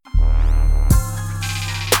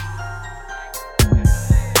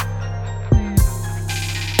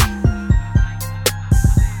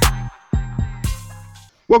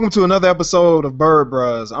Welcome to another episode of Bird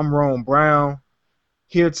Bros. I'm Rome Brown,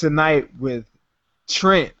 here tonight with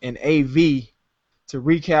Trent and AV to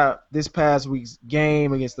recap this past week's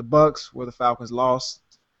game against the Bucks, where the Falcons lost,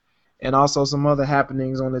 and also some other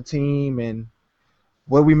happenings on the team and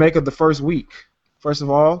what we make of the first week. First of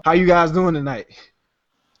all, how you guys doing tonight?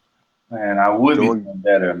 Man, I would be doing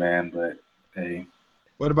better, man, but hey.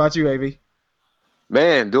 What about you, AV?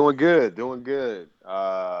 Man, doing good, doing good.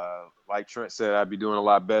 Like Trent said, I'd be doing a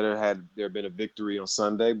lot better had there been a victory on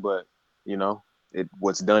Sunday, but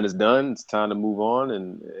what's done is done. It's time to move on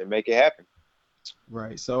and make it happen.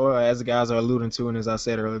 Right. So as the guys are alluding to, and as I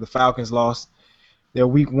said earlier, the Falcons lost their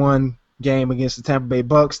Week 1 game against the Tampa Bay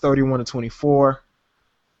Bucks, 31-24.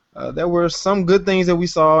 There were some good things that we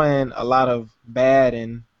saw, and a lot of bad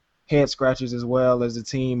and head scratchers as well, as the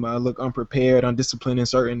team looked unprepared, undisciplined in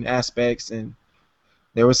certain aspects, and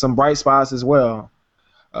there were some bright spots as well.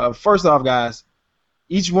 First off, guys,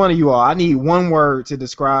 each one of you all, I need one word to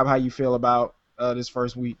describe how you feel about this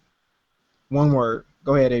first week. One word.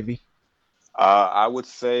 Go ahead, AV. I would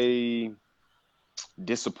say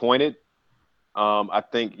disappointed. I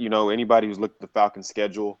think, anybody who's looked at the Falcons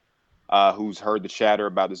schedule, who's heard the chatter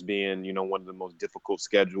about this being, one of the most difficult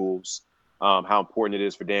schedules, how important it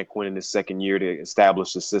is for Dan Quinn in his second year to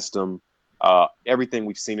establish the system, everything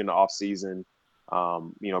we've seen in the offseason.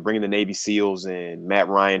 Bringing the Navy SEALs and Matt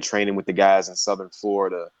Ryan training with the guys in Southern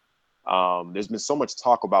Florida. There's been so much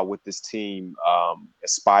talk about what this team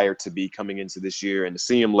aspired to be coming into this year, and to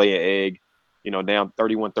see them lay an egg, down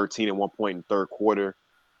 31-13 at one point in the third quarter,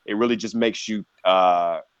 it really just makes you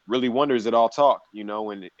really wonder, is it all talk,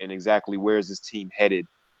 and exactly where is this team headed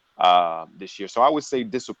this year? So I would say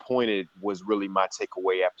disappointed was really my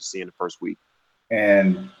takeaway after seeing the first week.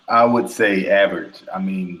 And I would say average. I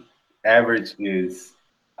mean, average is,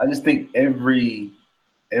 I just think every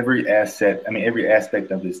aspect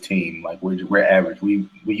of this team, like we're average. We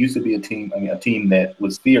used to be a team that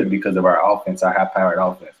was feared because of our offense, our high-powered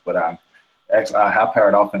offense. But our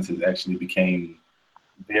high-powered offenses actually became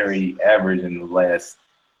very average in the last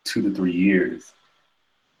 2 to 3 years.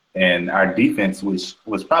 And our defense, which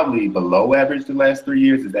was probably below average the last 3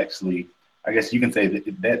 years, is actually, I guess you can say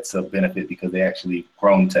that's a benefit because they actually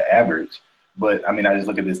grown to average. But I mean, I just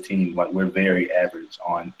look at this team like we're very average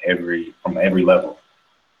from every level.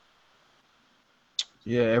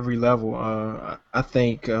 Yeah, every level. I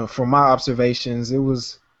think from my observations, it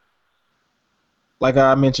was like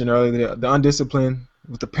I mentioned earlier, the undiscipline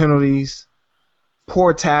with the penalties,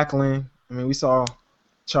 poor tackling. I mean, we saw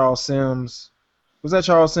Charles Sims. Was that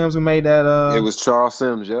Charles Sims who made that? It was Charles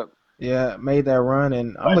Sims. Yep. Yeah, made that run,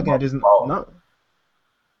 and I'm looking at his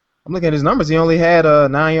numbers. He only had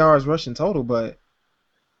 9 yards rushing total, but I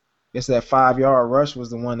guess that 5-yard rush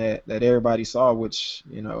was the one that everybody saw, which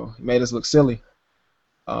made us look silly.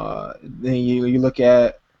 Then you look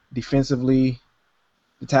at defensively,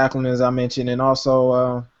 the tackling, as I mentioned, and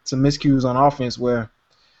also some miscues on offense where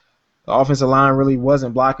the offensive line really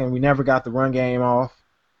wasn't blocking. We never got the run game off.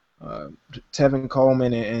 Tevin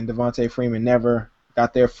Coleman and Devontae Freeman never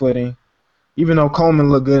got their footing. Even though Coleman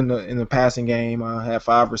looked good in the passing game, had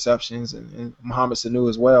 5 receptions, and Mohamed Sanu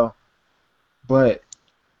as well. But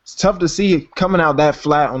it's tough to see it coming out that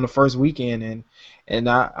flat on the first weekend. And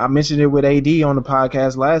I mentioned it with AD on the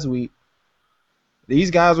podcast last week.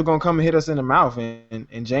 These guys were going to come and hit us in the mouth,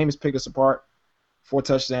 and James picked us apart. 4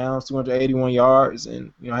 touchdowns, 281 yards,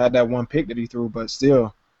 and had that one pick that he threw. But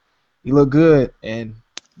still, he looked good. And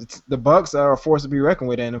the Bucks are a force to be reckoned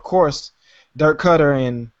with. And, of course, Dirk Cutter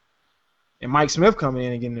and Mike Smith coming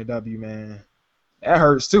in and getting the W, man. That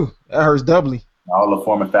hurts, too. That hurts doubly. All the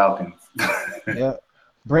former Falcons. Yeah.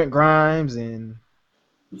 Brent Grimes, and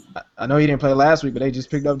I know he didn't play last week, but they just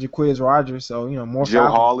picked up Jaquiz Rogers, so, more Joe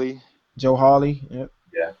Falcons. Hawley. Joe Hawley, yep.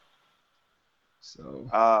 Yeah. So.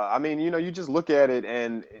 I mean, you just look at it,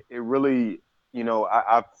 and it really,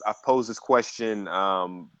 I've posed this question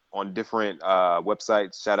on different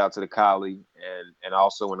websites. Shout out to the Collie and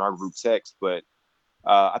also in our group text, but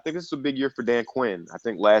I think this is a big year for Dan Quinn. I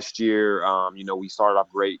think last year, we started off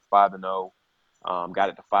great, 5-0, got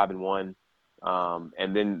it to 5-1,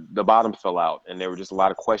 and then the bottom fell out, and there were just a lot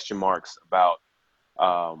of question marks about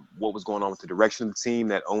what was going on with the direction of the team.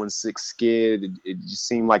 That 0-6 skid, it just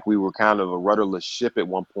seemed like we were kind of a rudderless ship at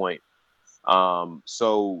one point.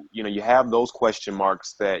 So you have those question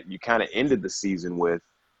marks that you kind of ended the season with,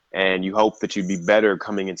 and you hope that you'd be better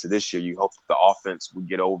coming into this year. You hope that the offense would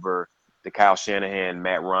get over the Kyle Shanahan,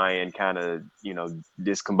 Matt Ryan kind of,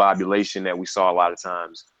 discombobulation that we saw a lot of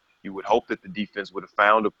times. You would hope that the defense would have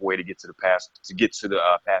found a way to get to the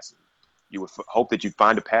passing. You would hope that you'd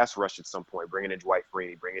find a pass rush at some point, bringing in Dwight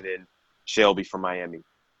Freeney, bringing in Shelby from Miami.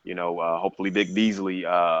 Hopefully Vic Beasley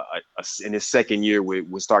in his second year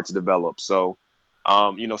will start to develop. So,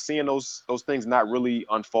 seeing those things not really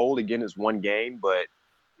unfold again is one game, but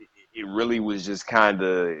it really was just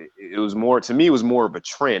it was more, to me, it was more of a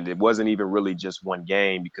trend. It wasn't even really just one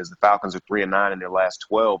game, because the Falcons are 3-9 in their last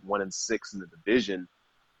 12, 1-6 in the division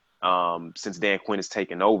since Dan Quinn has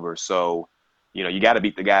taken over. So, you got to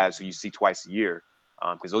beat the guys who you see twice a year,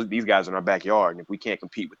 because these guys are in our backyard. And if we can't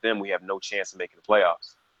compete with them, we have no chance of making the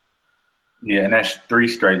playoffs. Yeah, and that's 3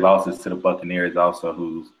 straight losses to the Buccaneers also,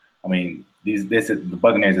 the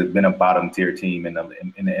Buccaneers have been a bottom tier team in the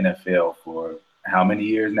NFL for how many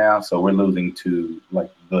years now? So we're losing to like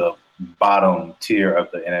the bottom tier of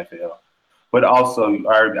the NFL. But also,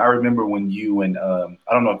 I remember when you and I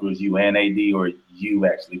don't know if it was you and AD, or you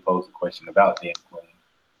actually posed a question about Dan Quinn.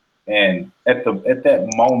 And at that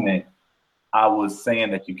moment, I was saying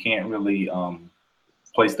that you can't really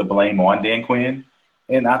place the blame on Dan Quinn.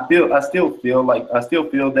 And I still feel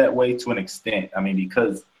that way to an extent. I mean,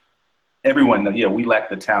 because everyone, we lack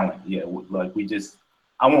the talent. Yeah, like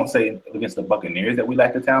I won't say against the Buccaneers that we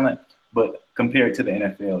lack the talent, but compared to the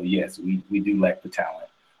NFL, yes, we do lack the talent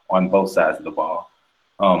on both sides of the ball.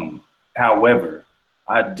 However,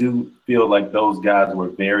 I do feel like those guys were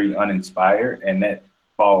very uninspired, and that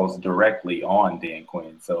falls directly on Dan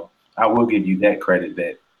Quinn. So I will give you that credit,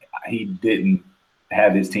 that he didn't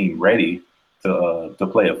have his team ready to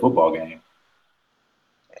play a football game.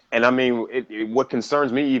 And I mean, what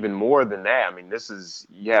concerns me even more than that, I mean,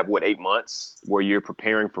 you have 8 months where you're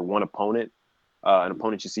preparing for one opponent, an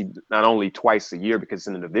opponent you see not only twice a year because it's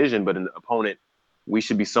in the division, but an opponent we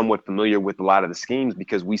should be somewhat familiar with a lot of the schemes,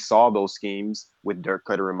 because we saw those schemes with Dirk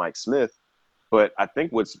Cutter and Mike Smith. But I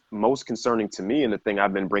think what's most concerning to me, and the thing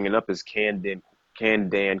I've been bringing up, is can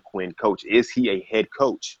Dan Quinn coach? Is he a head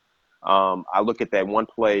coach? I look at that one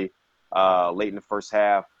play late in the first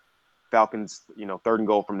half, Falcons, 3rd and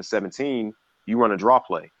goal from the 17, you run a draw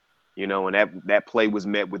play, and that play was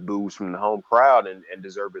met with boos from the home crowd, and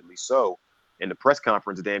deservedly so. In the press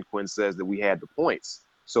conference, Dan Quinn says that we had the points.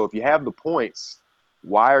 So if you have the points,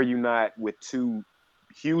 why are you not with 2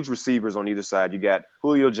 huge receivers on either side? You got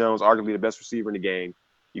Julio Jones, arguably the best receiver in the game.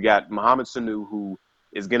 You got Mohamed Sanu, who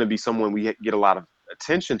is going to be someone we get a lot of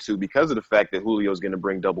attention to because of the fact that Julio is going to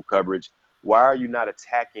bring double coverage. Why are you not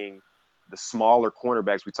attacking the smaller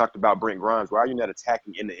cornerbacks? We talked about Brent Grimes. Why are you not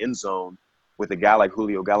attacking in the end zone with a guy like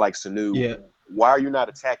Julio, a guy like Sanu? Yeah. Why are you not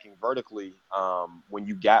attacking vertically when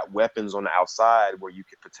you got weapons on the outside where you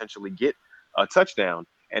could potentially get a touchdown?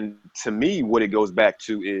 And to me, what it goes back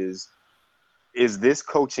to is this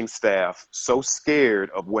coaching staff so scared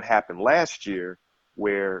of what happened last year,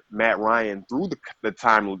 where Matt Ryan threw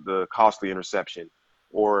the costly interception,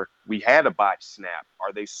 or we had a botched snap?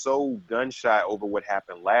 Are they so gun shy over what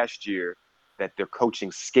happened last year that they're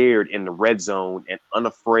coaching scared in the red zone and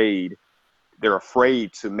unafraid? They're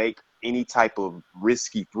afraid to make any type of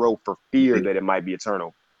risky throw for fear that it might be a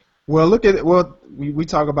turnover. Well, we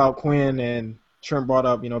talk about Quinn, and Trent brought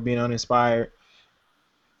up, being uninspired.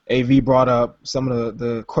 AV brought up some of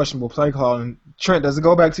the questionable play calling. Trent, does it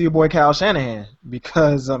go back to your boy Kyle Shanahan?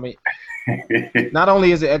 Because, I mean, not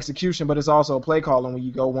only is it execution, but it's also play calling when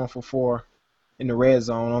you go 1 for 4 in the red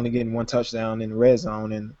zone, only getting 1 touchdown in the red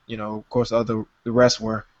zone. And, of course, the rest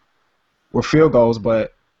were field goals.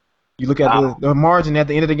 But you look at the margin at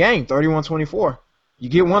the end of the game, 31-24. You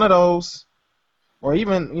get one of those, or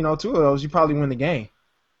even, 2 of those, you probably win the game.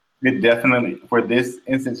 It definitely, for this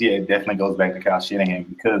instance, it definitely goes back to Kyle Shanahan,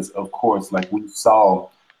 because, of course, like we saw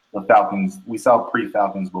the Falcons, we saw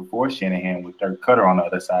pre-Falcons before Shanahan with Dirk Cutter on the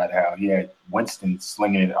other side, how he had Winston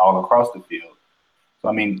slinging it all across the field. So,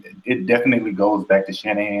 I mean, it definitely goes back to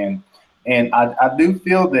Shanahan. And I do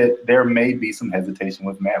feel that there may be some hesitation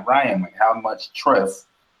with Matt Ryan. Like, how much trust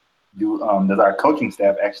does our coaching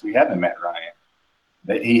staff actually have in Matt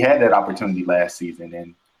Ryan? He had that opportunity last season,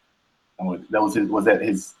 and that was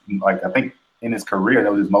I think in his career,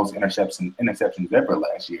 that was his most interceptions ever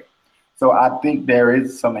last year. So I think there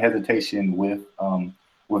is some hesitation with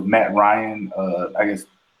Matt Ryan, I guess,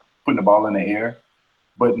 putting the ball in the air.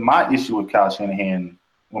 But my issue with Kyle Shanahan,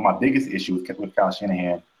 my biggest issue with Kyle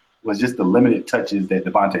Shanahan was just the limited touches that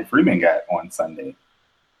Devontae Freeman got on Sunday.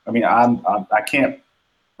 I mean, I can't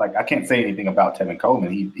say anything about Tevin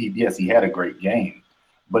Coleman. He had a great game.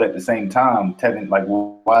 But at the same time,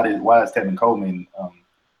 why is Tevin Coleman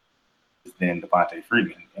than Devontae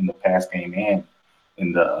Freeman in the pass game and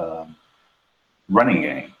in the running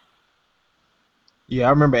game? Yeah,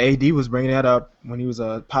 I remember AD was bringing that up when he was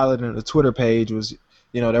piloting the Twitter page.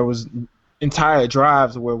 There was entire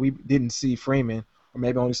drives where we didn't see Freeman, or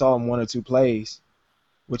maybe only saw him 1 or 2 plays,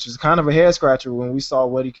 which is kind of a head scratcher when we saw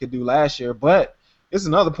what he could do last year. But it's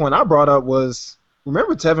another point I brought up was,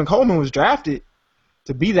 remember Tevin Coleman was drafted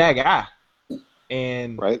to be that guy.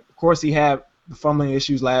 And, right. Of course, he had the fumbling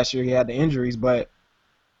issues last year. He had the injuries. But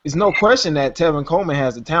it's no question that Tevin Coleman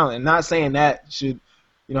has the talent. And not saying that should,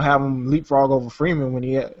 have him leapfrog over Freeman when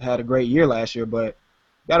he had a great year last year. But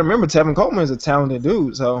you got to remember, Tevin Coleman is a talented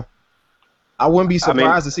dude. So I wouldn't be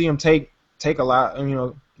surprised to see him take a lot,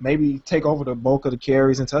 maybe take over the bulk of the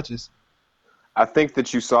carries and touches. I think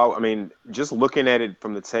that you saw, just looking at it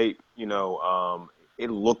from the tape, it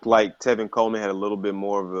looked like Tevin Coleman had a little bit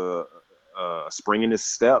more of a spring in his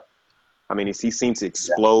step. He seemed to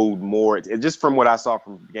explode more. Just from what I saw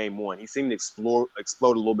from game one, he seemed to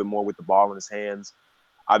explode a little bit more with the ball in his hands.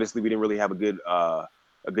 Obviously, we didn't really have a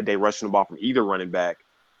good day rushing the ball from either running back.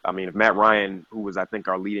 If Matt Ryan, who was, I think,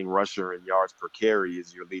 our leading rusher in yards per carry,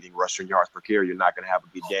 is your leading rusher in yards per carry, you're not going to have a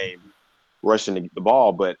good game rushing the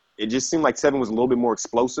ball. But it just seemed like Tevin was a little bit more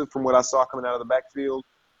explosive from what I saw coming out of the backfield.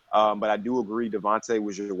 But I do agree, Devontae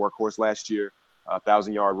was your workhorse last year,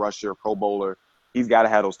 1,000-yard rusher, Pro Bowler. He's got to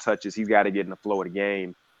have those touches. He's got to get in the flow of the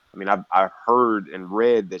game. I've heard and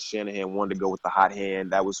read that Shanahan wanted to go with the hot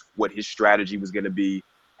hand. That was what his strategy was going to be.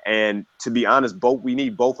 And to be honest, we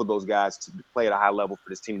need both of those guys to play at a high level for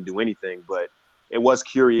this team to do anything. But it was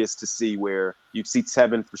curious to see where you'd see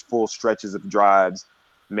Tevin for full stretches of drives.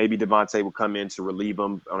 Maybe Devontae would come in to relieve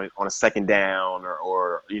him on a second down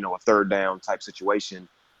or a third down type situation.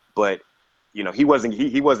 But he wasn't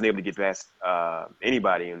able to get past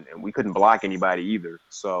anybody, and we couldn't block anybody either.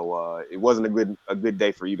 So it wasn't a good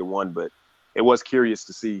day for either one. But it was curious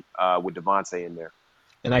to see with Devontae in there.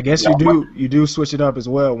 And I guess you do switch it up as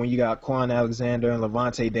well when you got Quan Alexander and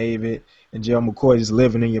Levante David and Gerald McCoy just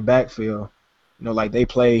living in your backfield. Like they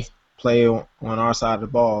play on our side of the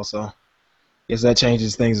ball. So I guess that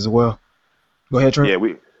changes things as well. Go ahead, Trent.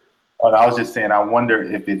 Yeah, I was just saying, I wonder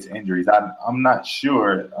if it's injuries. I'm not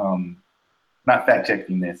sure. Not fact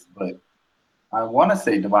checking this, but I want to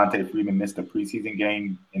say Devontae Freeman missed a preseason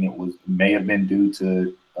game, and it may have been due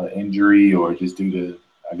to injury or just due to,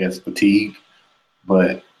 I guess, fatigue.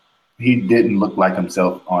 But he didn't look like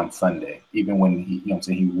himself on Sunday, even when he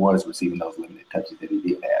was receiving those limited touches that he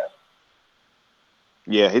did have.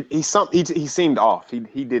 Yeah, he seemed off.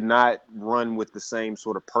 He did not run with the same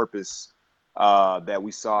sort of purpose that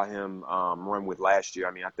we saw him run with last year.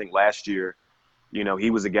 I think last year,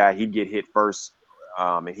 he was a guy, he'd get hit first,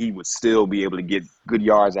 and he would still be able to get good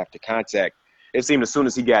yards after contact. It seemed as soon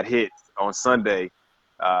as he got hit on Sunday,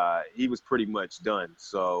 he was pretty much done.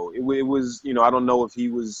 So it was, I don't know if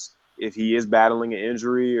he is battling an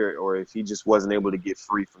injury or if he just wasn't able to get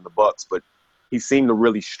free from the Bucs, but he seemed to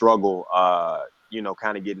really struggle,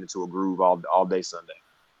 kind of getting into a groove all day Sunday.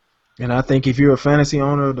 And I think if you're a fantasy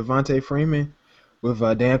owner of Devontae Freeman, with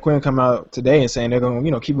Dan Quinn coming out today and saying they're going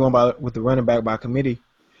to, keep going with the running back by committee,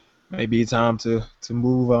 maybe it's time to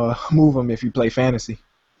move him if you play fantasy.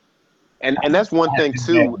 And that's one thing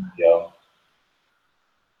too.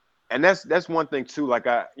 And that's one thing too. Like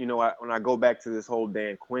when I go back to this whole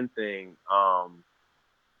Dan Quinn thing,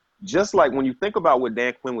 just like when you think about what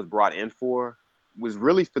Dan Quinn was brought in for, was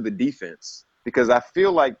really for the defense, because I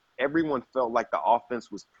feel like everyone felt like the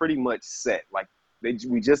offense was pretty much set. Like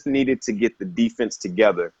we just needed to get the defense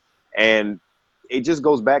together, and it just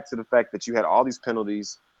goes back to the fact that you had all these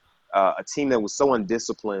penalties, a team that was so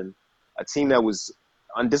undisciplined, a team that was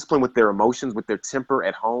undisciplined with their emotions, with their temper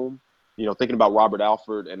at home. Thinking about Robert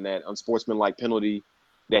Alford and that unsportsmanlike penalty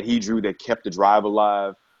that he drew that kept the drive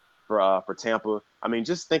alive for Tampa.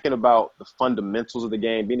 Just thinking about the fundamentals of the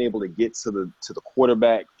game, being able to get to the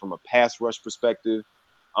quarterback from a pass rush perspective.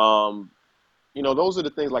 Those are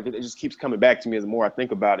the things, like it just keeps coming back to me as more I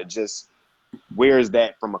think about it. Just where is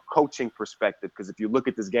that from a coaching perspective? Because if you look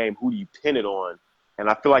at this game, who do you pin it on? And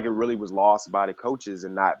I feel like it really was lost by the coaches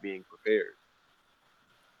and not being prepared.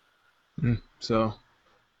 So,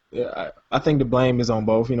 yeah, I think the blame is on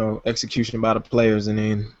both, execution by the players and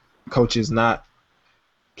then coaches not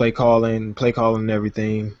play calling and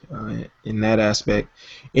everything in that aspect.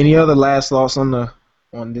 Any other last thoughts on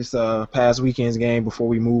this past weekend's game before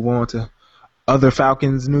we move on to other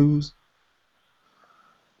Falcons news?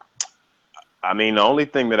 The only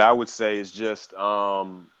thing that I would say is just,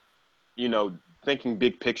 thinking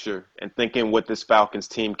big picture and thinking what this Falcons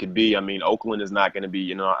team could be. Oakland is not going to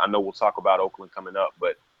be, I know we'll talk about Oakland coming up,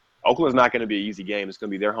 but Oakland's not going to be an easy game. It's going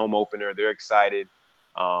to be their home opener. They're excited.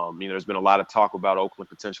 There's been a lot of talk about Oakland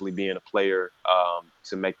potentially being a player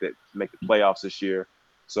to make the playoffs this year.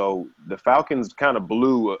 So the Falcons kind of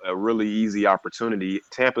blew a really easy opportunity.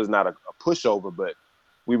 Tampa's not a pushover, but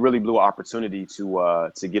we really blew an opportunity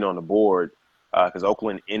to get on the board. because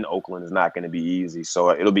Oakland is not going to be easy.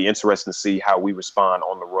 So it'll be interesting to see how we respond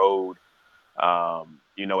on the road.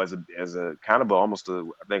 As a kind of almost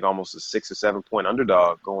a 6 or 7 point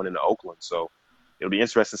underdog going into Oakland. So it'll be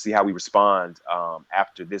interesting to see how we respond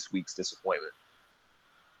after this week's disappointment.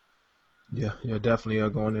 Yeah, definitely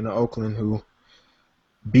going into Oakland, who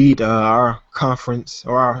beat our conference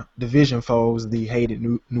or our division foes, the hated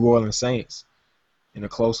New Orleans Saints, in a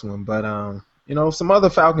close one. But some other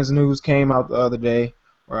Falcons news came out the other day,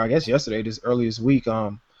 or I guess yesterday, early this week.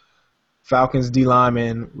 Falcons D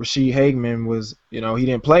lineman Rashid Hageman was, he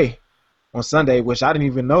didn't play on Sunday, which I didn't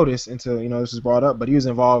even notice until, this was brought up. But he was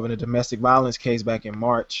involved in a domestic violence case back in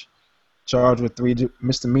March, charged with 3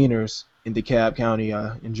 misdemeanors in DeKalb County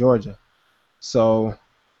in Georgia. So,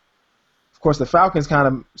 of course, the Falcons kind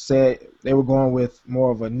of said they were going with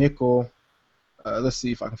more of a nickel. Let's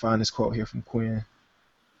see if I can find this quote here from Quinn.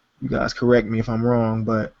 You guys correct me if I'm wrong,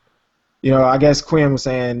 but I guess Quinn was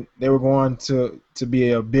saying they were going to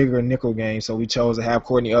be a bigger nickel game, so we chose to have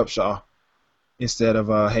Courtney Upshaw instead of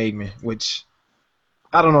Hageman, which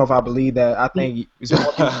I don't know if I believe that. I think it's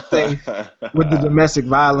more safe with the domestic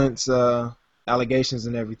violence allegations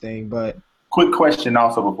and everything. But quick question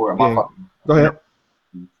also before go ahead.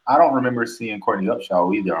 I don't remember seeing Courtney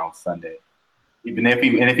Upshaw either on Sunday. Even if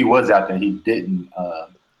he was out there, he didn't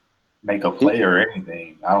make a play or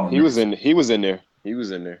anything. I don't. He was in there.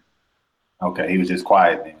 Okay, he was just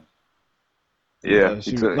quiet then. Yeah,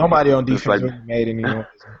 nobody on defense really made any noise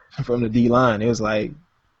from the D line. It was like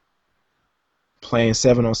playing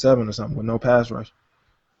 7-on-7 or something with no pass rush.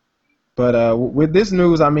 But with this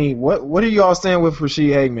news, I mean, what are you all saying with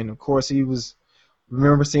Rashid Hageman? Of course,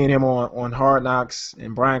 remember seeing him on Hard Knocks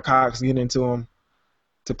and Brian Cox getting into him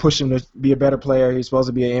to push him to be a better player. He's supposed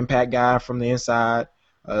to be an impact guy from the inside.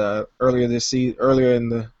 Earlier in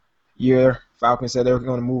the year, Falcons said they were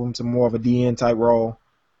going to move him to more of a DN type role.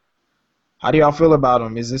 How do y'all feel about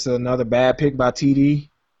him? Is this another bad pick by TD?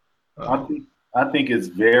 I think it's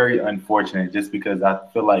very unfortunate just because I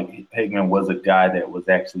feel like Hageman was a guy that was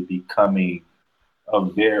actually becoming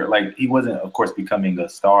he wasn't, of course, becoming a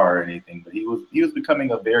star or anything, but he was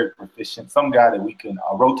becoming a very proficient, a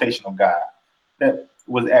rotational guy that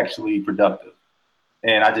was actually productive.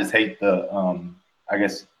 And I just hate to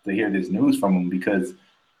hear this news from him because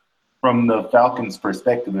from the Falcons'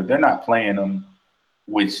 perspective, if they're not playing him,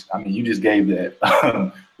 which, I mean, you just gave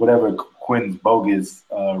that whatever Quinn's bogus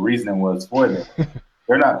reasoning was for them.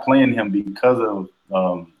 They're not playing him because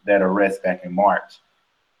of that arrest back in March.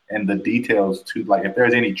 And the details, too, like if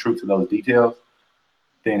there's any truth to those details,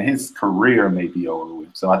 then his career may be over with.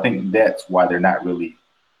 So I think that's why they're not really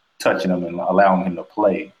touching him and allowing him to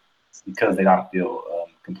play because they don't feel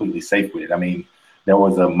completely safe with it. I mean, there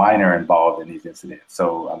was a minor involved in these incidents.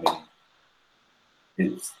 So, I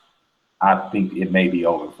mean, I think it may be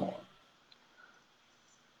over for him.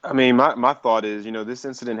 I mean, my thought is, this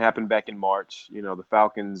incident happened back in March. The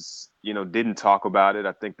Falcons, didn't talk about it.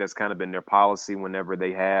 I think that's kind of been their policy whenever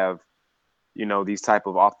they have, these type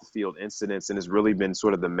of off the field incidents. And it's really been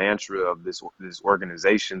sort of the mantra of this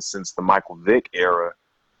organization since the Michael Vick era.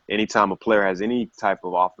 Anytime a player has any type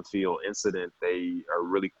of off the field incident, they are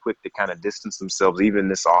really quick to kind of distance themselves, even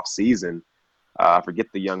this off season. I forget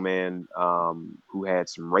the young man who had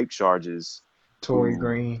some rape charges. Torrey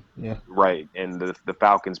Green, yeah. Right, and the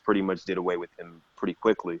Falcons pretty much did away with him pretty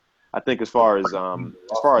quickly. I think as far as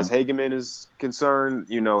Hageman is concerned,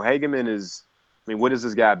 Hageman is, I mean, what has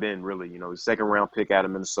this guy been really? His second round pick out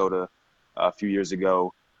of Minnesota a few years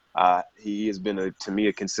ago. He has been to me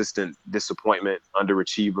a consistent disappointment,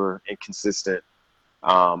 underachiever, inconsistent.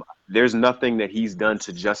 There's nothing that he's done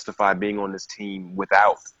to justify being on this team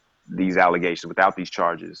without these allegations, without these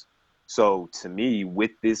charges. So to me,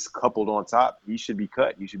 with this coupled on top, he should be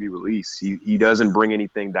cut. He should be released. He doesn't bring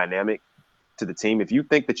anything dynamic to the team. If you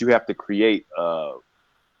think that you have to create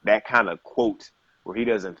that kind of quote where he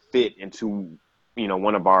doesn't fit into,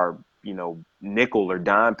 one of our, nickel or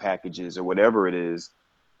dime packages or whatever it is,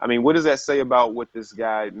 I mean, what does that say about what this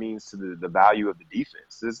guy means to the value of the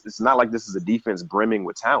defense? It's not like this is a defense brimming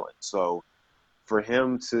with talent. So for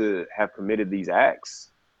him to have committed these acts,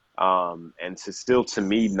 and to still, to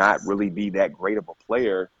me, not really be that great of a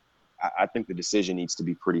player, I think the decision needs to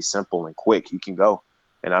be pretty simple and quick. He can go.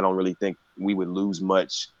 And I don't really think we would lose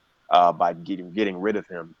much by getting rid of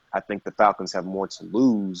him. I think the Falcons have more to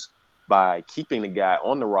lose by keeping the guy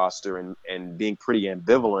on the roster and being pretty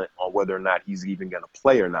ambivalent on whether or not he's even going to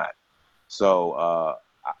play or not. So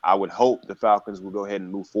I would hope the Falcons will go ahead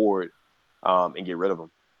and move forward and get rid of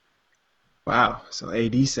him. Wow. So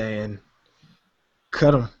AD saying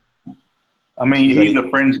cut him. I mean, he's a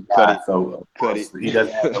fringe guy, it. so of Cut course it. he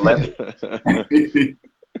doesn't have the leverage.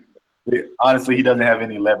 Honestly, he doesn't have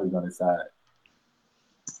any leverage on his side.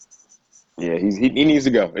 Yeah, he needs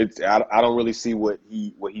to go. I don't really see what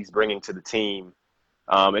he's bringing to the team.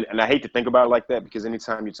 And I hate to think about it like that, because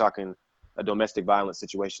anytime you're talking a domestic violence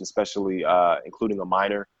situation, especially including a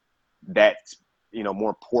minor, that's more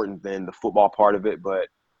important than the football part of it. But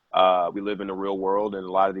we live in the real world, and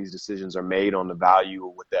a lot of these decisions are made on the value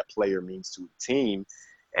of what that player means to the team.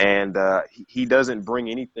 And he doesn't bring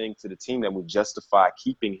anything to the team that would justify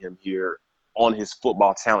keeping him here on his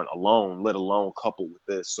football talent alone, let alone coupled with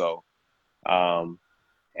this. So, and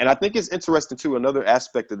I think it's interesting too. Another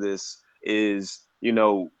aspect of this is,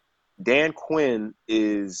 Dan Quinn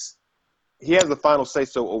he has the final say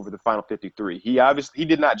so over the final 53. He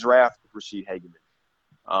did not draft Rashid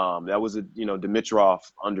Hageman. That was a Dimitrov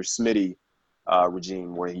under Smitty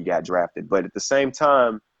regime where he got drafted. But at the same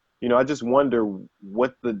time, I just wonder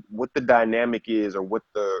what the dynamic is, or what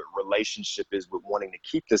the relationship is with wanting to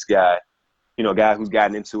keep this guy. A guy who's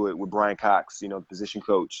gotten into it with Brian Cox, the position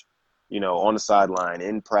coach, on the sideline,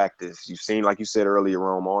 in practice. You've seen, like you said earlier,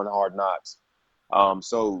 Rome, on Hard Knocks.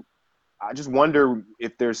 So I just wonder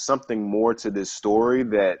if there's something more to this story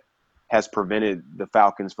that has prevented the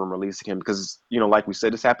Falcons from releasing him, because, like we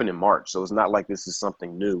said, this happened in March, so it's not like this is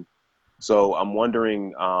something new. So I'm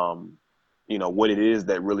wondering, what it is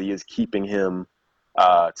that really is keeping him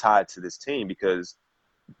tied to this team, because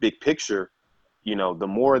big picture, the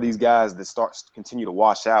more of these guys that continue to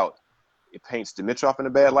wash out, it paints Dimitrov in a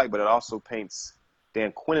bad light, but it also paints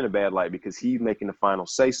Dan Quinn in a bad light, because he's making the final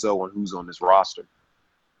say-so on who's on this roster.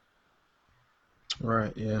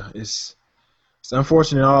 Right. Yeah. It's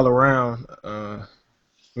unfortunate all around. When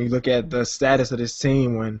you look at the status of this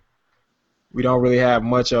team, when we don't really have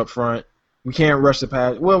much up front, we can't rush the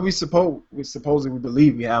pass. Well, we supposedly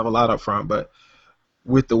believe we have a lot up front, but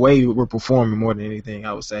with the way we're performing more than anything,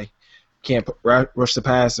 I would say, can't rush the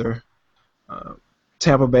passer.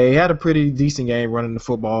 Tampa Bay had a pretty decent game running the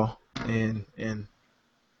football, and you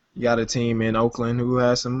got a team in Oakland who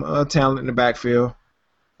has some talent in the backfield,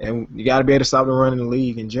 and you got to be able to stop the run in the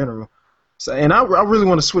league in general. So, and I really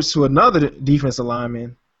want to switch to another defensive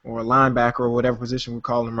lineman or a linebacker or whatever position we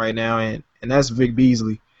call him right now, and that's Vic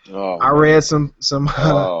Beasley. I read some. I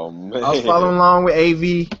was following along with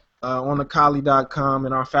AV on the Collie.com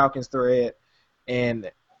in our Falcons thread, and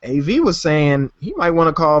AV was saying he might want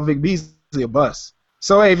to call Vic Beasley a bust.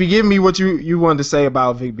 So, AV, give me what you wanted to say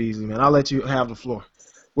about Vic Beasley, man. I'll let you have the floor.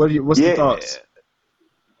 What's the thoughts?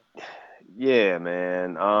 Yeah,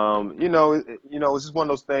 man. It's just one of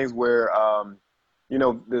those things where,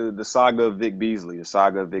 the saga of Vic Beasley,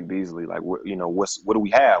 like, what do we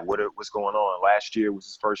have? What's going on? Last year was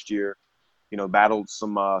his first year, battled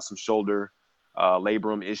some shoulder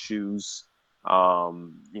labrum issues.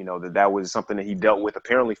 That was something that he dealt with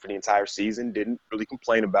apparently for the entire season. Didn't really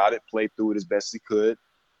complain about it. Played through it as best he could.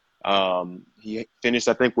 He finished,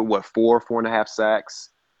 I think, with 4.5 sacks.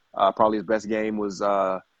 Probably his best game was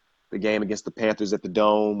the game against the Panthers at the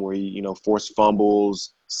Dome, where he, forced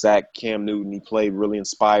fumbles, sacked Cam Newton. He played really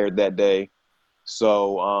inspired that day.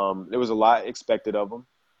 So there was a lot expected of him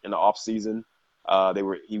in the offseason.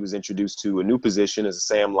 He was introduced to a new position as a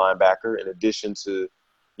Sam linebacker, in addition to,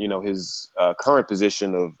 his current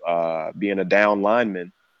position of being a down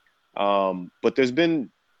lineman. But there's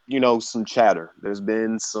been, some chatter. There's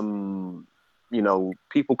been some,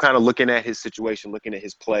 people kind of looking at his situation, looking at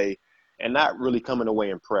his play, and not really coming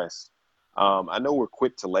away impressed. I know we're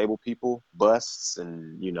quick to label people busts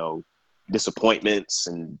and, disappointments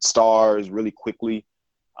and stars really quickly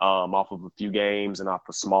off of a few games and off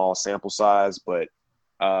a small sample size. But,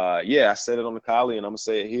 I said it on the Collie, and I'm going to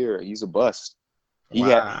say it here. He's a bust.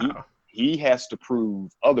 Wow. He has to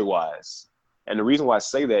prove otherwise. And the reason why I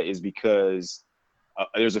say that is because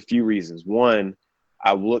there's a few reasons. One,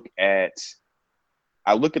 I look at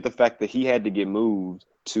the fact that he had to get moved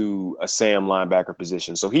to a Sam linebacker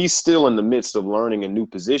position. So he's still in the midst of learning a new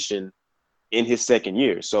position in his second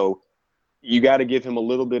year. So you got to give him a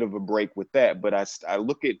little bit of a break with that. But I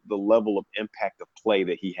look at the level of impact of play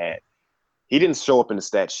that he had. He didn't show up in the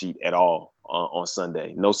stat sheet at all on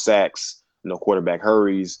Sunday. No sacks, no quarterback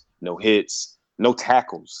hurries, no hits, no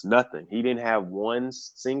tackles, nothing. He didn't have one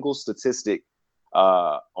single statistic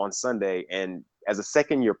on Sunday. And as a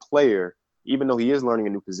second-year player, even though he is learning a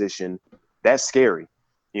new position, that's scary.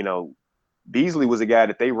 Beasley was a guy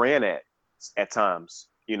that they ran at times,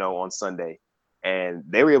 on Sunday, and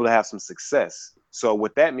they were able to have some success. So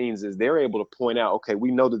what that means is they're able to point out, okay, we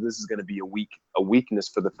know that this is going to be a weakness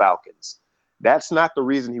for the Falcons. That's not the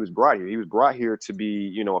reason he was brought here. He was brought here to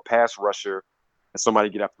be, a pass rusher and somebody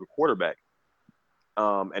get after the quarterback.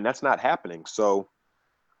 and that's not happening. So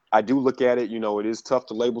I do look at it. It is tough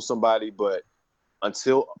to label somebody, but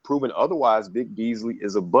until proven otherwise, Vic Beasley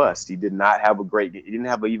is a bust. He did not have a great game. He didn't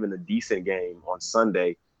have even a decent game on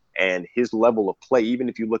Sunday. And his level of play, even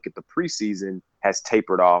if you look at the preseason, has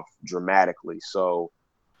tapered off dramatically. So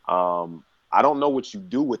I don't know what you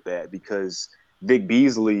do with that, because Vic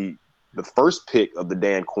Beasley, the first pick of the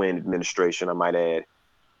Dan Quinn administration, I might add,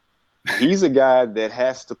 he's a guy that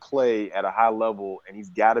has to play at a high level, and he's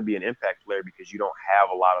got to be an impact player because you don't have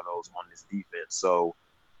a lot of those on this defense. So,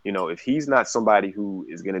 if he's not somebody who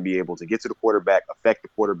is going to be able to get to the quarterback, affect the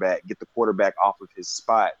quarterback, get the quarterback off of his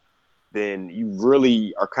spot, then you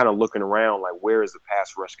really are kind of looking around like, where is the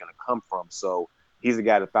pass rush going to come from? So he's a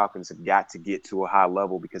guy the Falcons have got to get to a high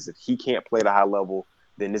level, because if he can't play at a high level,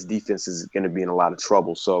 then this defense is going to be in a lot of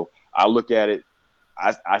trouble. So I look at it,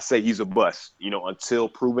 I say he's a bust. Until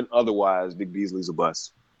proven otherwise, Vic Beasley's a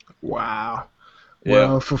bust. Wow. Yeah.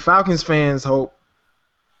 Well, for Falcons fans,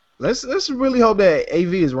 let's really hope that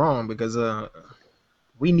AV is wrong, because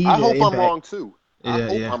we need. I hope impact. I'm wrong too. Yeah, I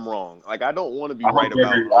hope I'm wrong. Like, I don't want to be I right hope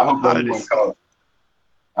about a lot of this.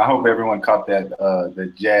 I hope everyone caught that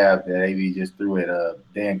the jab that AV just threw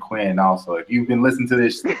at Dan Quinn. Also, if you've been listening to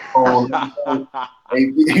this whole episode,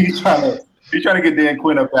 he's trying to get Dan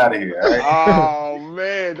Quinn up out of here. All right? Oh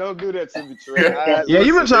man, don't do that to me, Trey.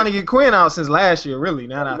 You've been trying to get Quinn out since last year, really.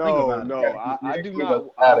 Now that I think about it. No, I do not.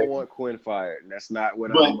 I don't want Quinn fired. That's not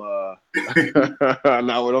what not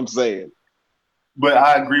what I'm saying. But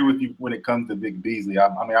I agree with you when it comes to Vic Beasley.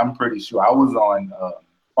 I'm pretty sure I was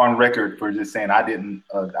on record for just saying I didn't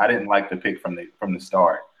like the pick from the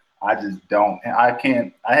start. I just don't. I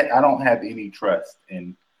don't have any trust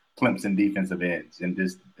in Clemson defensive ends and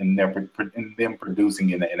just in them producing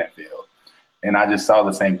in the NFL. And I just saw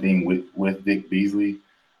the same thing with Vic Beasley.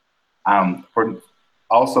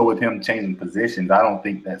 Also with him changing positions, I don't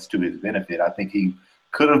think that's to his benefit. I think he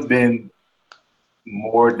could have been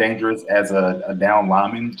more dangerous as a down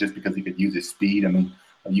lineman just because he could use his speed. I mean,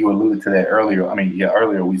 you alluded to that earlier.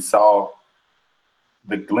 Earlier we saw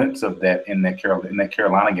the glimpse of that in that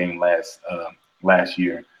Carolina game last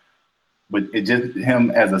year. But it just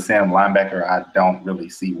him as a Sam linebacker, I don't really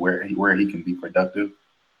see where he can be productive.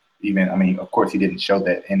 Of course, he didn't show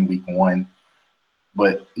that in week 1.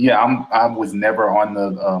 But yeah, I was never on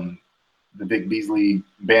the Vic Beasley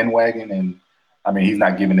bandwagon, and he's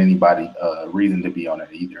not giving anybody reason to be on it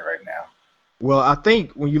either right now. Well, I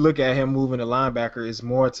think when you look at him moving the linebacker, it's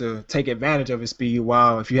more to take advantage of his speed.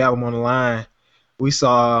 While if you have him on the line, we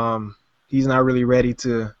saw he's not really ready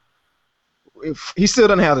to. He still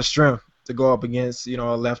doesn't have the strength to go up against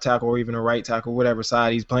a left tackle or even a right tackle, whatever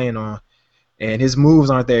side he's playing on, and his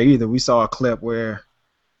moves aren't there either. We saw a clip where,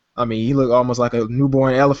 he looked almost like a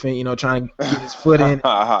newborn elephant, trying to get his foot in,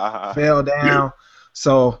 fell down.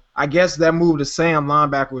 So I guess that move to Sam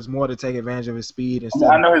linebacker was more to take advantage of his speed.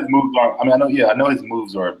 I know his moves are. I know his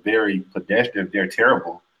moves are very pedestrian. They're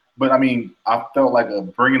terrible. But I felt like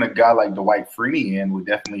bringing a guy like Dwight Freeney in would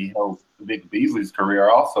definitely help Vic Beasley's career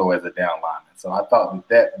also as a down lineman. So I thought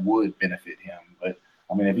that would benefit him. But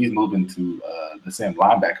if he's moving to the Sam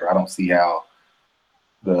linebacker, I don't see how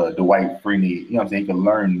the Dwight Freeney. He can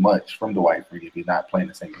learn much from Dwight Freeney if he's not playing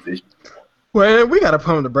the same position. Well, we got to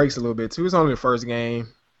pump the brakes a little bit too. It's only the first game.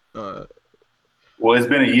 Well, it's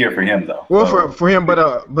been a year for him though. Well, so. for him,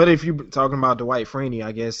 but if you're talking about Dwight Freeney,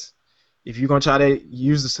 I guess if you're gonna try to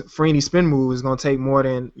use the Freeney spin move, it's gonna take more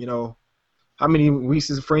than how many weeks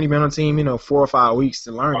has Freeney been on the team? 4 or 5 weeks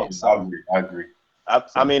to learn it. So. I agree.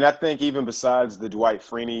 I think even besides the Dwight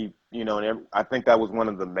Freeney, and I think that was one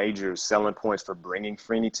of the major selling points for bringing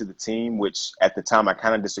Freeney to the team, which at the time I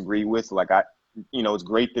kind of disagreed with. Like it's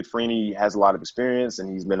great that Freeney has a lot of experience and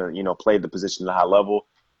he's been played the position at a high level.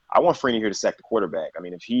 I want Freeney here to sack the quarterback.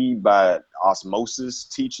 If he by osmosis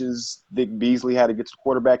teaches Vic Beasley how to get to the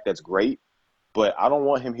quarterback, that's great. But I don't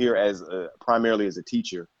want him here primarily as a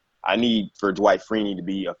teacher. I need for Dwight Freeney to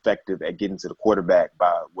be effective at getting to the quarterback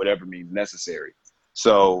by whatever means necessary.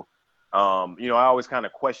 So, I always kind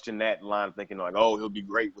of question that line of thinking like, oh, he'll be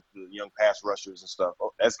great with the young pass rushers and stuff.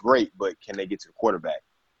 Oh, that's great, but can they get to the quarterback?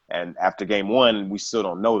 And after game 1, we still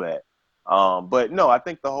don't know that. But no, I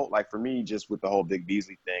think the whole, for me, just with the whole Vic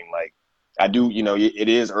Beasley thing, I do, it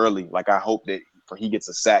is early. I hope that he gets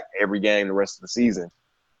a sack every game the rest of the season.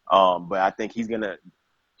 But I think he's gonna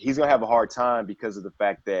have a hard time because of the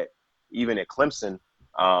fact that even at Clemson,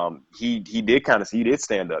 he did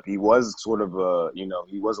stand up. He was sort of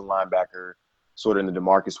he was a linebacker, sort of in the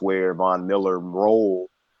DeMarcus Ware, Von Miller role.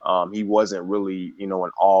 He wasn't really,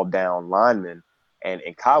 an all-down lineman. And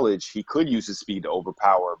in college, he could use his speed to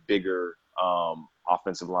overpower bigger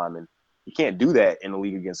offensive linemen. You can't do that in the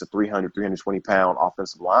league against a 300, 320-pound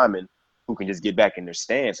offensive lineman who can just get back in their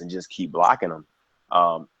stance and just keep blocking them.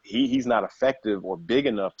 He's not effective or big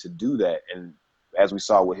enough to do that. And as we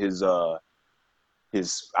saw with his I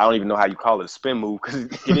don't even know how you call it, a spin move, because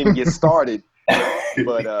he didn't get started.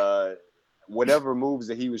 But whatever moves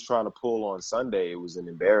that he was trying to pull on Sunday, it was an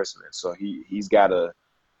embarrassment. So they got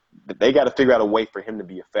to figure out a way for him to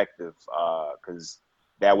be effective, because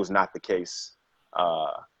that was not the case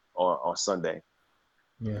on Sunday.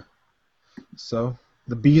 Yeah. So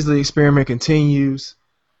the Beasley experiment continues.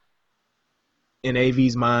 In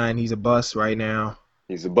AV's mind, he's a bust right now.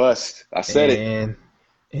 He's a bust. I said it.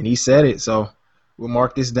 And he said it. So we'll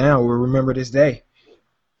mark this down. We'll remember this day.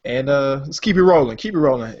 And let's keep it rolling. Keep it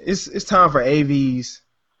rolling. It's time for AV's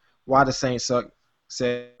Why the Saints Suck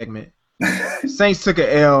segment. Saints took an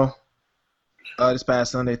L this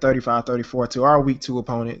past Sunday, 35-34 to our Week 2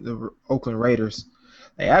 opponent, the Oakland Raiders.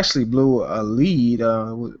 They actually blew a lead,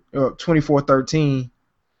 24-13.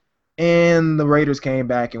 And the Raiders came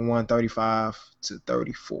back and won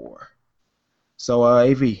 35-34. So,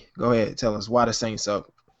 AV, go ahead. Tell us why the Saints suck.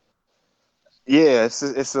 Yeah,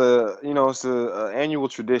 it's a annual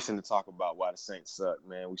tradition to talk about why the Saints suck,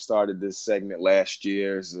 man. We started this segment last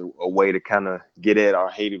year as a way to kind of get at our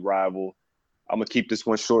hated rival. I'm going to keep this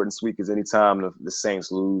one short and sweet because anytime the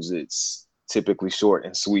Saints lose, it's typically short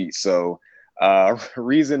and sweet. So,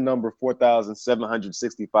 reason number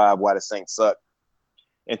 4,765 why the Saints suck.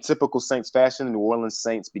 In typical Saints fashion, the New Orleans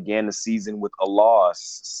Saints began the season with a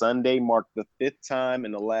loss. Sunday marked the 5th time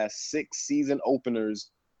in the last 6 season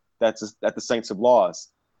openers that the Saints have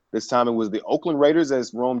lost. This time it was the Oakland Raiders,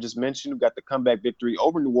 as Rome just mentioned, who got the comeback victory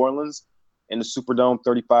over New Orleans in the Superdome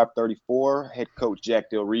 35-34. Head coach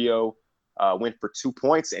Jack Del Rio went for 2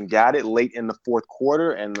 points and got it late in the 4th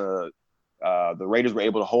quarter, and the Raiders were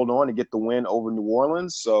able to hold on and get the win over New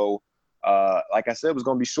Orleans. So, like I said, it was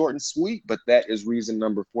going to be short and sweet, but that is reason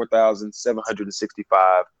number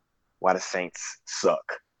 4,765 why the Saints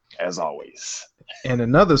suck, as always. And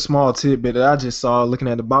another small tidbit that I just saw looking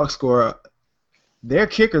at the box score, their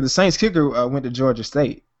kicker, the Saints kicker, went to Georgia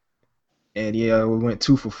State. And, we went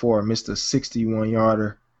 2 for 4, missed a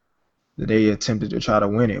 61-yarder that they attempted to try to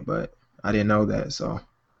win it, but I didn't know that. So,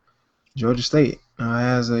 Georgia State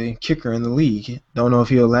has a kicker in the league. Don't know if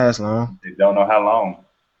he'll last long. They don't know how long.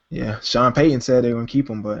 Yeah, Sean Payton said they're going to keep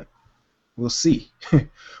him, but we'll see.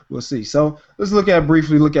 We'll see. So let's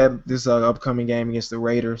briefly look at this upcoming game against the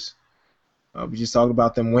Raiders. We just talked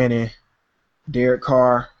about them winning. Derek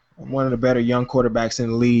Carr, one of the better young quarterbacks in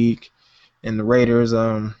the league, and the Raiders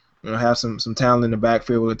have some talent in the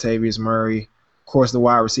backfield with Latavius Murray. Of course, the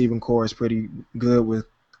wide receiving core is pretty good with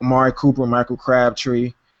Amari Cooper, Michael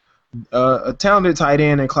Crabtree, a talented tight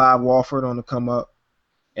end, and Clive Walford on the come up,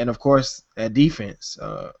 and of course that defense.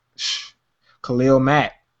 Khalil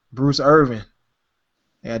Mack, Bruce Irvin,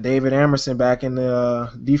 David Emerson back in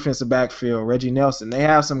the defensive backfield, Reggie Nelson. They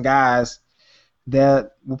have some guys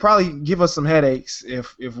that will probably give us some headaches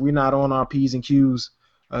if we're not on our P's and Q's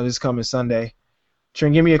this coming Sunday.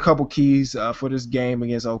 Trent, give me a couple keys for this game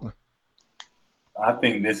against Oakland. I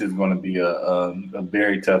think this is going to be a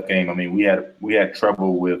very tough game. I mean, we had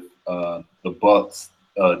trouble with the Bucs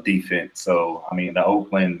defense. So, I mean, the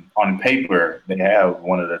Oakland, on paper, they have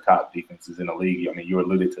one of the top defenses in the league. I mean, you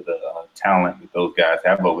alluded to the talent that those guys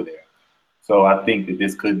have over there. So I think that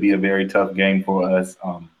this could be a very tough game for us.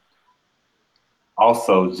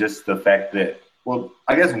 Also, just the fact that, well,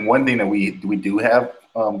 I guess one thing that we do have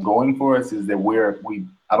going for us is that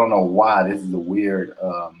I don't know why this is a weird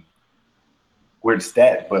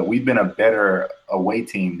stat, but we've been a better away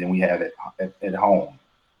team than we have at home.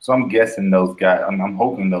 So I'm guessing those guys, I'm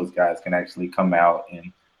hoping those guys can actually come out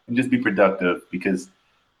and just be productive, because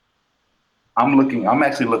I'm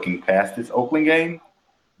actually looking past this Oakland game.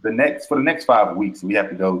 For the next 5 weeks, we have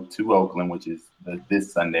to go to Oakland, which is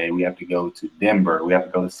this Sunday. We have to go to Denver. We have to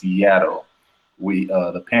go to Seattle.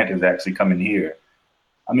 The Panthers actually come in here.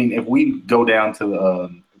 I mean, if we go down to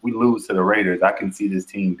if we lose to the Raiders, I can see this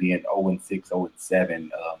team being 0-6, 0-7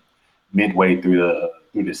 midway through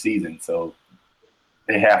the season. So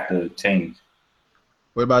they have to change.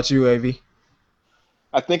 What about you, AV?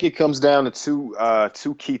 I think it comes down to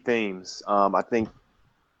two key themes. I think,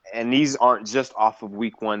 and these aren't just off of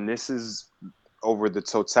week 1. This is over the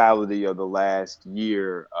totality of the last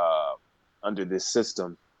year under this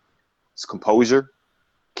system. It's composure.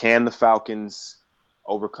 Can the Falcons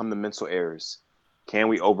overcome the mental errors? Can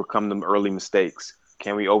we overcome the early mistakes?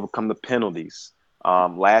 Can we overcome the penalties?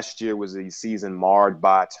 Last year was a season marred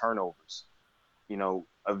by turnovers.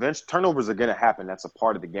 Turnovers are going to happen. That's a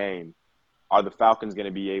part of the game. are the Falcons going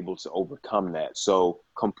to be able to overcome that? So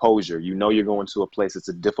composure. You know you're going to a place. It's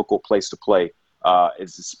a difficult place to play.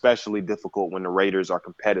 It's especially difficult when the Raiders are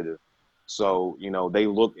competitive. So, they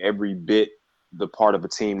look every bit the part of a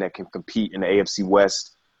team that can compete in the AFC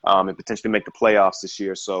West and potentially make the playoffs this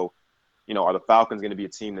year. So, are the Falcons going to be a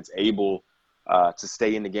team that's able to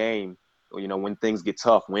stay in the game, when things get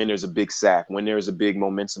tough, when there's a big sack, when there's a big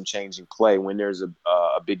momentum-changing play, when there's a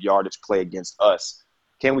big yardage play against us?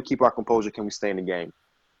 Can we keep our composure? Can we stay in the game?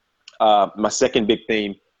 My second big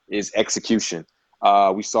theme is execution.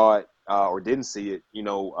 We saw it or didn't see it,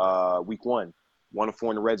 week 1 of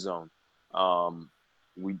 4 in the red zone.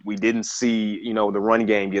 We didn't see, the run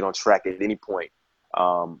game get on track at any point.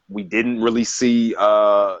 We didn't really see,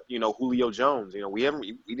 Julio Jones.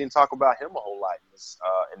 We didn't talk about him a whole lot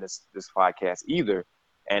in this podcast either.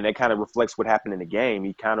 And that kind of reflects what happened in the game.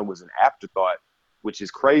 He kind of was an afterthought, which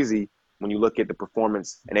is crazy when you look at the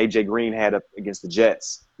performance and A.J. Green had up against the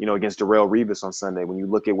Jets, against Darrelle Revis on Sunday. When you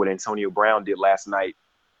look at what Antonio Brown did last night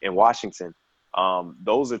in Washington,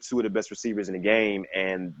 those are two of the best receivers in the game,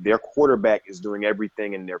 and their quarterback is doing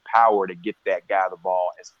everything in their power to get that guy the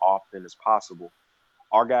ball as often as possible.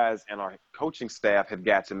 Our guys and our coaching staff have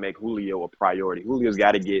got to make Julio a priority. Julio's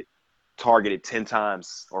got to get targeted 10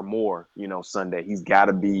 times or more, Sunday. He's got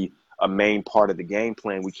to be a main part of the game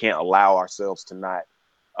plan. We can't allow ourselves to not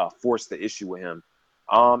force the issue with him.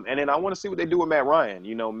 And then I want to see what they do with Matt Ryan.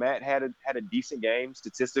 Matt had a decent game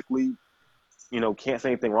statistically. Can't say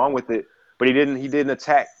anything wrong with it. But he didn't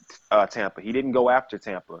attack Tampa. He didn't go after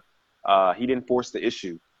Tampa. He didn't force the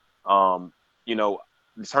issue. The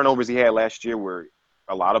turnovers he had last year were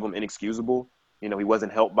a lot of them inexcusable. He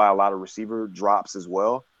wasn't helped by a lot of receiver drops as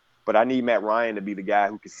well. But I need Matt Ryan to be the guy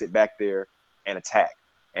who can sit back there and attack.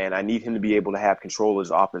 And I need him to be able to have control of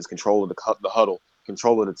his offense, control of the huddle,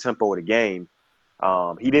 control of the tempo of the game.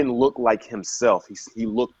 He didn't look like himself. He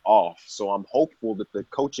looked off. So I'm hopeful that the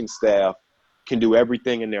coaching staff can do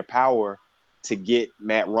everything in their power to get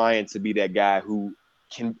Matt Ryan to be that guy who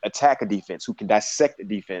can attack a defense, who can dissect the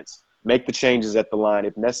defense, make the changes at the line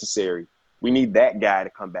if necessary. We need that guy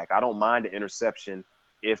to come back. I don't mind an interception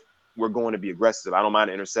if we're going to be aggressive. I don't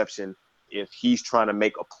mind an interception if he's trying to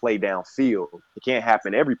make a play downfield. It can't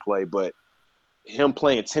happen every play, but him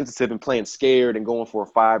playing tentative and playing scared and going for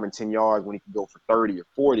 5 and 10 yards when he can go for 30 or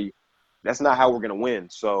 40, that's not how we're going to win.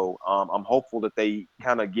 So I'm hopeful that they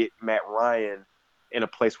kind of get Matt Ryan in a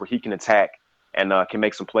place where he can attack and can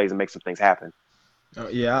make some plays and make some things happen.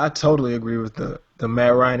 Yeah, I totally agree with the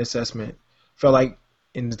Matt Ryan assessment. Felt like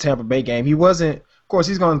in the Tampa Bay game, he wasn't – of course,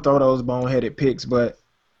 he's going to throw those boneheaded picks, but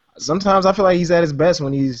sometimes I feel like he's at his best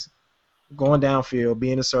when he's going downfield,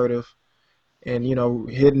 being assertive, and,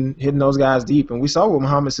 hitting those guys deep. And we saw what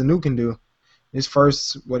Mohamed Sanu can do. His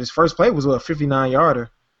first play was, a 59-yarder.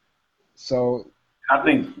 So I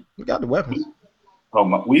think we got the weapons.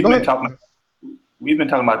 We've been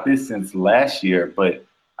talking about this since last year, but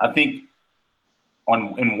I think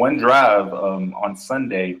in one drive on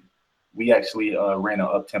Sunday, we actually ran an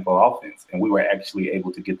up-tempo offense, and we were actually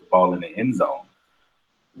able to get the ball in the end zone.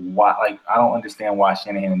 Why? I don't understand why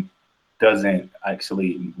Shanahan doesn't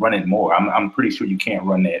actually run it more. I'm pretty sure you can't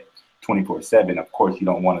run that 24/7. Of course, you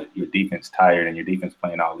don't want your defense tired and your defense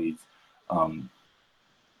playing all these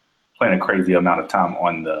playing a crazy amount of time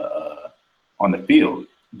on the field.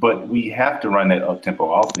 But we have to run that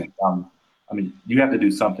up-tempo offense. You have to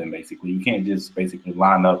do something, basically. You can't just basically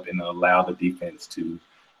line up and allow the defense to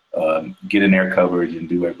get in their coverage and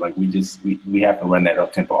do it. We have to run that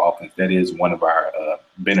up-tempo offense. That is one of our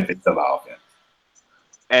benefits of our offense.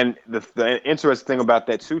 And the interesting thing about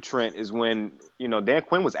that too, Trent, is when, Dan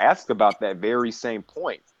Quinn was asked about that very same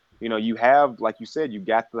point. You have, like you said, you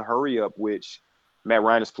got the hurry up, which Matt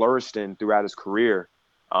Ryan has flourished in throughout his career,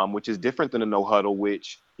 which is different than a no huddle,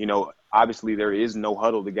 which, obviously there is no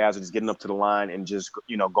huddle. The guys are just getting up to the line and just,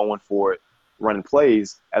 going for it, running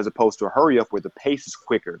plays, as opposed to a hurry up where the pace is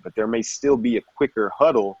quicker, but there may still be a quicker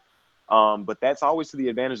huddle. But that's always to the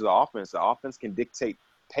advantage of the offense. The offense can dictate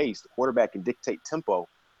pace. The quarterback can dictate tempo.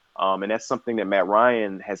 And that's something that Matt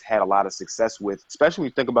Ryan has had a lot of success with, especially when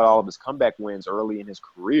you think about all of his comeback wins early in his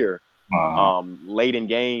career, late in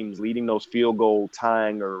games, leading those field goal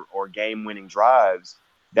tying or game-winning drives.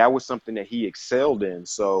 That was something that he excelled in.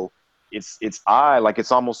 So it's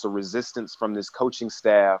almost a resistance from this coaching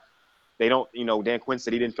staff. They don't, Dan Quinn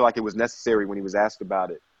said he didn't feel like it was necessary when he was asked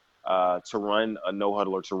about it to run a no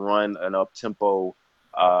huddle or to run an up tempo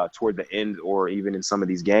toward the end or even in some of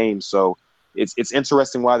these games. So it's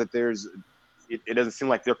interesting why that it doesn't seem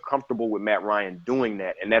like they're comfortable with Matt Ryan doing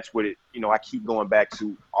that. And that's what I keep going back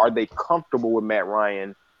to. Are they comfortable with Matt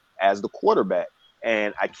Ryan as the quarterback?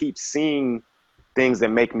 and I keep seeing things that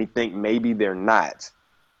make me think maybe they're not.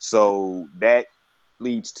 So that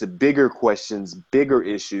leads to bigger questions, bigger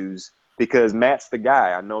issues, because Matt's the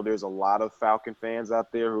guy. I know there's a lot of Falcon fans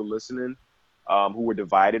out there who are listening, who were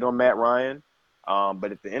divided on Matt Ryan.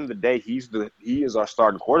 But at the end of the day, he is our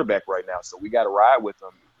starting quarterback right now. So we got to ride with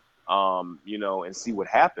him, and see what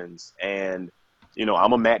happens. And,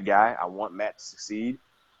 I'm a Matt guy. I want Matt to succeed.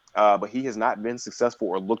 But he has not been successful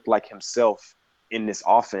or looked like himself in this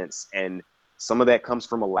offense. And some of that comes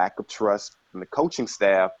from a lack of trust from the coaching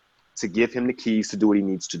staff to give him the keys to do what he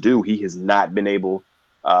needs to do. He has not been able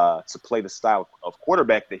to play the style of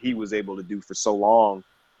quarterback that he was able to do for so long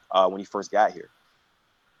when he first got here.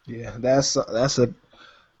 Yeah, that's a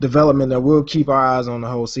development that we'll keep our eyes on the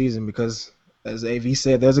whole season because, as AV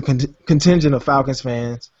said, there's a contingent of Falcons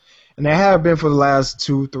fans, and there have been for the last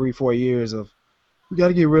 2, 3, 4 years of we got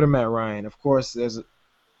to get rid of Matt Ryan. Of course, there's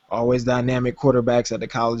always dynamic quarterbacks at the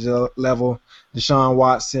college level. Deshaun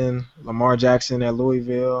Watson, Lamar Jackson at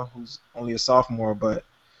Louisville, who's only a sophomore. But,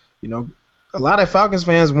 a lot of Falcons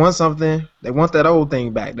fans want something. They want that old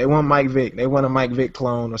thing back. They want Mike Vick. They want a Mike Vick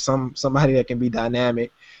clone or somebody that can be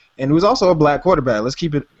dynamic. And who's also a black quarterback. Let's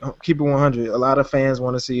keep it 100. A lot of fans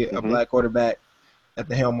want to see a black quarterback at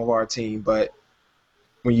the helm of our team. But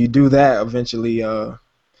when you do that, eventually you're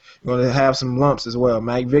going to have some lumps as well.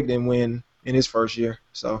 Mike Vick didn't win in his first year.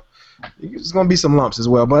 So there's going to be some lumps as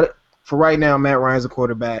well. But for right now, Matt Ryan's a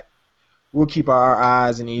quarterback. We'll keep our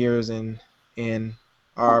eyes and ears and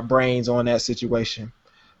our brains on that situation.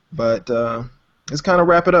 But let's kind of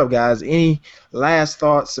wrap it up, guys. Any last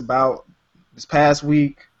thoughts about this past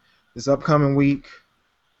week, this upcoming week,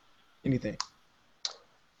 anything?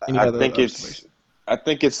 I think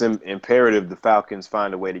it's imperative the Falcons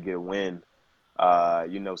find a way to get a win.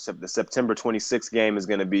 The September 26th game is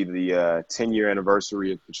going to be the 10-year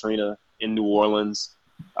anniversary of Katrina in New Orleans.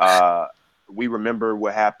 We remember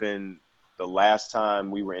what happened the last time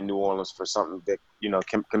we were in New Orleans for something that,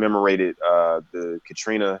 commemorated the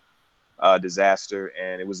Katrina disaster,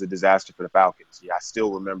 and it was a disaster for the Falcons. Yeah, I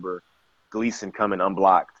still remember Gleason coming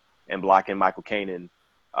unblocked and blocking Michael Kanan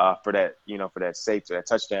for that safety, that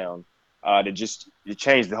touchdown. It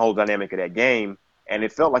changed the whole dynamic of that game. And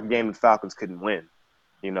it felt like a game the Falcons couldn't win,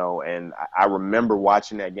 and I remember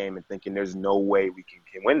watching that game and thinking there's no way we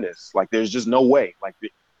can win this. Like, there's just no way.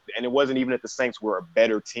 And it wasn't even that the Saints were a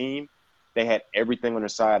better team. They had everything on their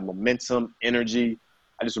side, momentum, energy.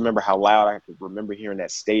 I just remember how loud I could remember hearing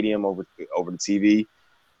that stadium over the TV.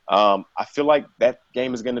 I feel like that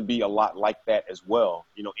game is going to be a lot like that as well.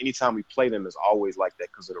 Anytime we play them is always like that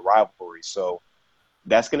because of the rivalry. So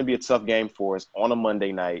that's going to be a tough game for us on a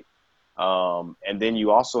Monday night. And then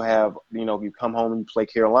you also have, you come home and you play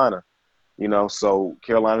Carolina, so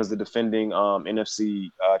Carolina's the defending NFC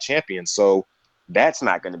champion. So that's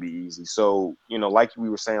not going to be easy. So, like we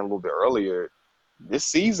were saying a little bit earlier, this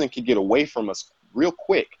season could get away from us real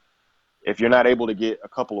quick if you're not able to get a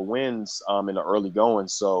couple of wins in the early going.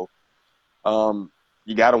 So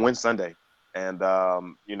you got to win Sunday. And,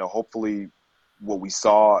 hopefully what we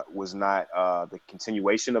saw was not the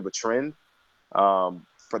continuation of a trend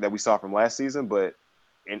that we saw from last season, but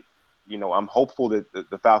I'm hopeful that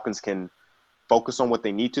the Falcons can focus on what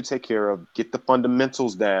they need to take care of, get the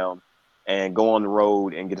fundamentals down, and go on the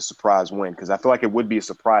road and get a surprise win. Because I feel like it would be a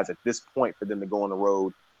surprise at this point for them to go on the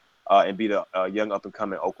road and beat a young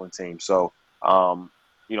up-and-coming Oakland team. So, I'm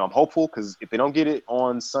hopeful because if they don't get it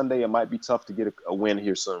on Sunday, it might be tough to get a win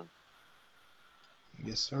here soon.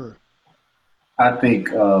 Yes, sir. I think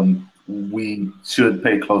we should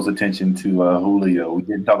pay close attention to Julio. We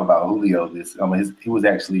didn't talk about Julio. He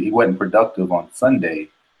wasn't productive on Sunday,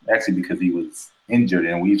 actually because he was injured,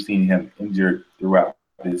 and we've seen him injured throughout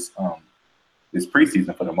this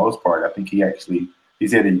preseason for the most part. I think he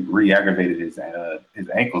said he re-aggravated his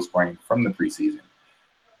ankle sprain from the preseason.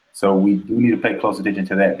 So we do need to pay close attention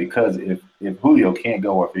to that because if Julio can't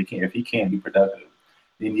go or if he can't be productive,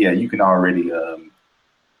 then yeah, you can already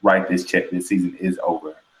write this check. This season is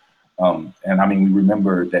over. And I mean, we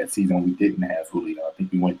remember that season we didn't have Julio. I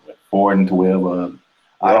think we went 4-12.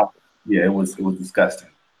 It was disgusting.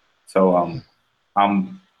 So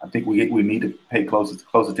I think we need to pay close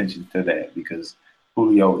attention to that because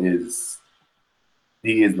Julio is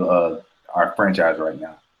our franchise right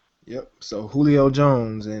now. Yep. So Julio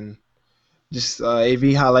Jones, and just AV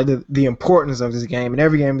highlighted the importance of this game, and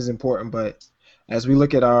every game is important. But as we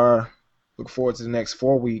look forward to the next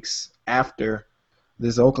 4 weeks after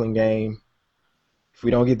this Oakland game, if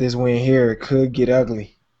we don't get this win here, it could get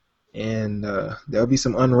ugly, and there'll be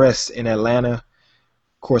some unrest in Atlanta.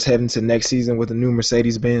 Of course, heading to next season with the new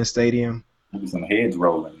Mercedes-Benz Stadium. Maybe some heads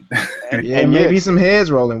rolling. Yeah, maybe some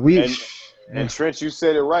heads rolling. And Trent, you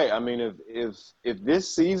said it right. I mean, if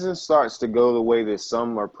this season starts to go the way that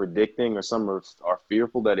some are predicting or some are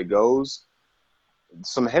fearful that it goes,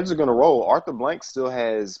 some heads are going to roll. Arthur Blank still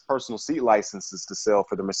has personal seat licenses to sell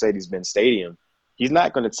for the Mercedes-Benz Stadium. He's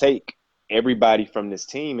not going to take everybody from this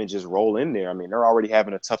team and just roll in there. I mean, they're already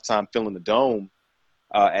having a tough time filling the dome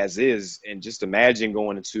as is, and just imagine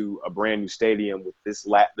going into a brand new stadium with this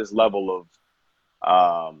level of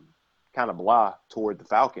kind of blah toward the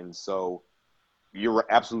Falcons. So you're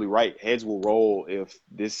absolutely right. Heads will roll if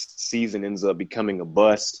this season ends up becoming a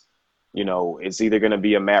bust. You know, it's either going to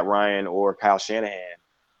be a Matt Ryan or Kyle Shanahan.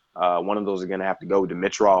 One of those are going to have to go.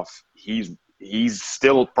 Dimitroff, he's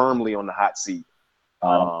still firmly on the hot seat.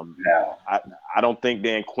 I don't think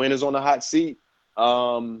Dan Quinn is on the hot seat.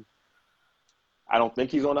 I don't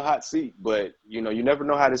think he's on the hot seat, but, you know, you never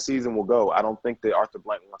know how the season will go. I don't think that Arthur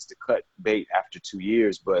Blank wants to cut bait after 2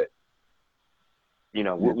 years, but, you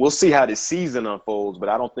know, we'll see how this season unfolds, but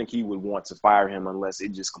I don't think he would want to fire him unless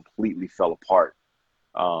it just completely fell apart,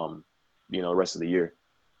 you know, the rest of the year.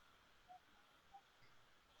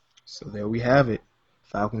 So there we have it,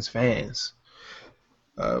 Falcons fans.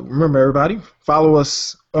 Remember, everybody, follow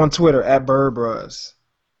us on Twitter at BirdBruz.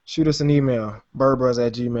 Shoot us an email,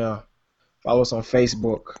 birdbruz@gmail.com. Follow us on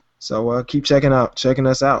Facebook. So keep checking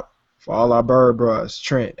us out for all our Bird Bros,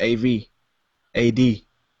 Trent, AV, AD.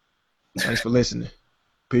 Thanks for listening.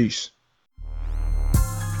 Peace.